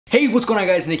Hey, what's going on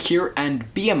guys, Nick here,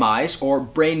 and BMIs, or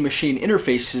brain-machine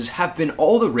interfaces, have been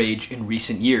all the rage in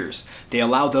recent years. They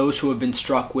allow those who have been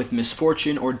struck with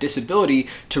misfortune or disability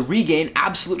to regain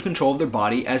absolute control of their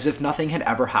body as if nothing had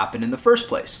ever happened in the first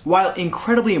place. While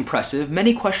incredibly impressive,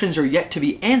 many questions are yet to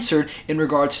be answered in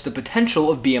regards to the potential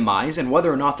of BMIs and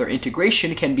whether or not their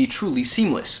integration can be truly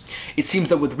seamless. It seems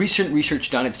that with recent research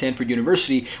done at Stanford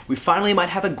University, we finally might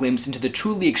have a glimpse into the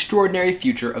truly extraordinary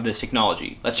future of this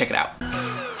technology. Let's check it out.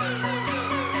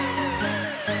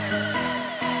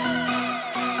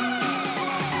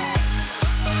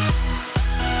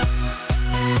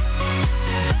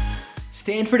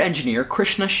 Stanford engineer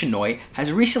Krishna Shenoy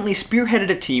has recently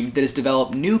spearheaded a team that has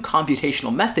developed new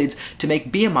computational methods to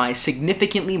make BMI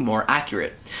significantly more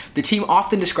accurate. The team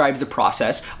often describes the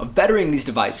process of bettering these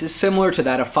devices similar to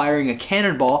that of firing a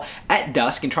cannonball at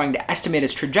dusk and trying to estimate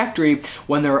its trajectory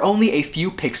when there are only a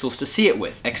few pixels to see it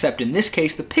with, except in this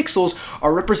case the pixels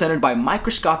are represented by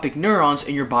microscopic neurons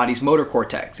in your body's motor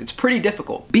cortex. It's pretty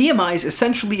difficult. BMIs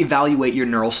essentially evaluate your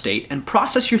neural state and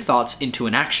process your thoughts into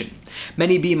an action.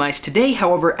 Many BMIs today,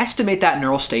 however, estimate that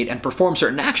neural state and perform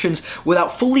certain actions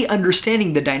without fully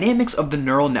understanding the dynamics of the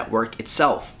neural network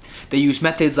itself. They use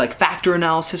methods like factor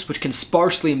analysis, which can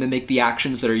sparsely mimic the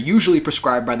actions that are usually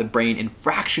prescribed by the brain in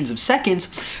fractions of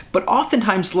seconds, but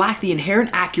oftentimes lack the inherent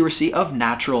accuracy of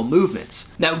natural movements.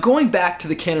 Now, going back to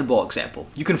the cannonball example,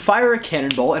 you can fire a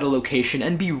cannonball at a location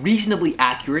and be reasonably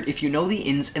accurate if you know the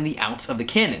ins and the outs of the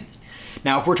cannon.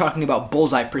 Now, if we're talking about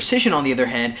bullseye precision, on the other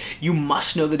hand, you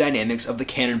must know the dynamics of the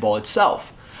cannonball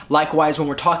itself. Likewise, when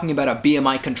we're talking about a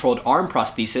BCI-controlled arm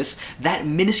prosthesis, that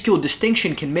minuscule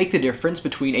distinction can make the difference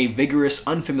between a vigorous,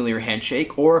 unfamiliar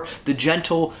handshake or the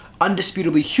gentle,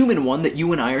 undisputably human one that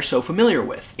you and I are so familiar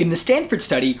with. In the Stanford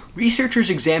study, researchers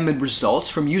examined results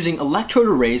from using electrode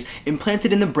arrays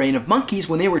implanted in the brain of monkeys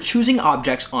when they were choosing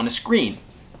objects on a screen.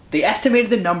 They estimated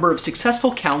the number of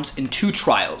successful counts in two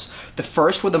trials. The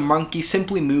first where the monkey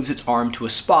simply moves its arm to a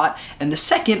spot, and the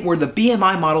second where the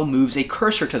BMI model moves a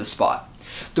cursor to the spot.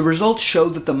 The results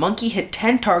showed that the monkey hit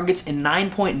 10 targets in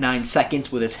 9.9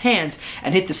 seconds with its hands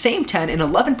and hit the same 10 in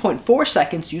 11.4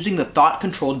 seconds using the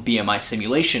thought-controlled BMI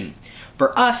simulation.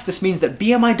 For us, this means that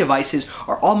BMI devices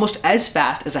are almost as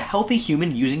fast as a healthy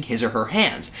human using his or her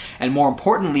hands, and more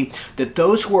importantly, that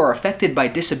those who are affected by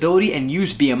disability and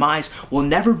use BMIs will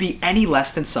never be any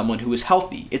less than someone who is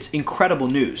healthy. It's incredible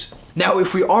news. Now,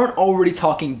 if we aren't already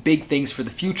talking big things for the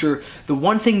future, the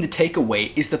one thing to take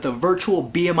away is that the virtual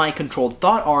BMI-controlled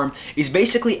thought arm is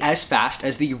basically as fast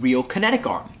as the real kinetic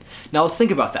arm. Now let's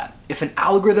think about that. If an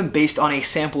algorithm based on a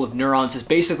sample of neurons is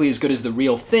basically as good as the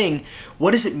real thing,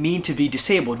 what does it mean to be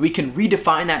disabled? We can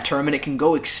redefine that term and it can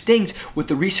go extinct with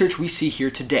the research we see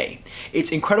here today.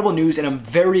 It's incredible news and I'm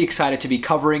very excited to be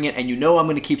covering it, and you know I'm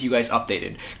going to keep you guys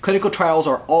updated. Clinical trials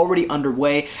are already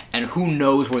underway and who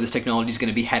knows where this technology is going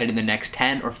to be headed in the next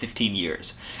 10 or 15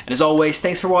 years. And as always,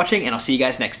 thanks for watching and I'll see you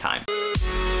guys next time.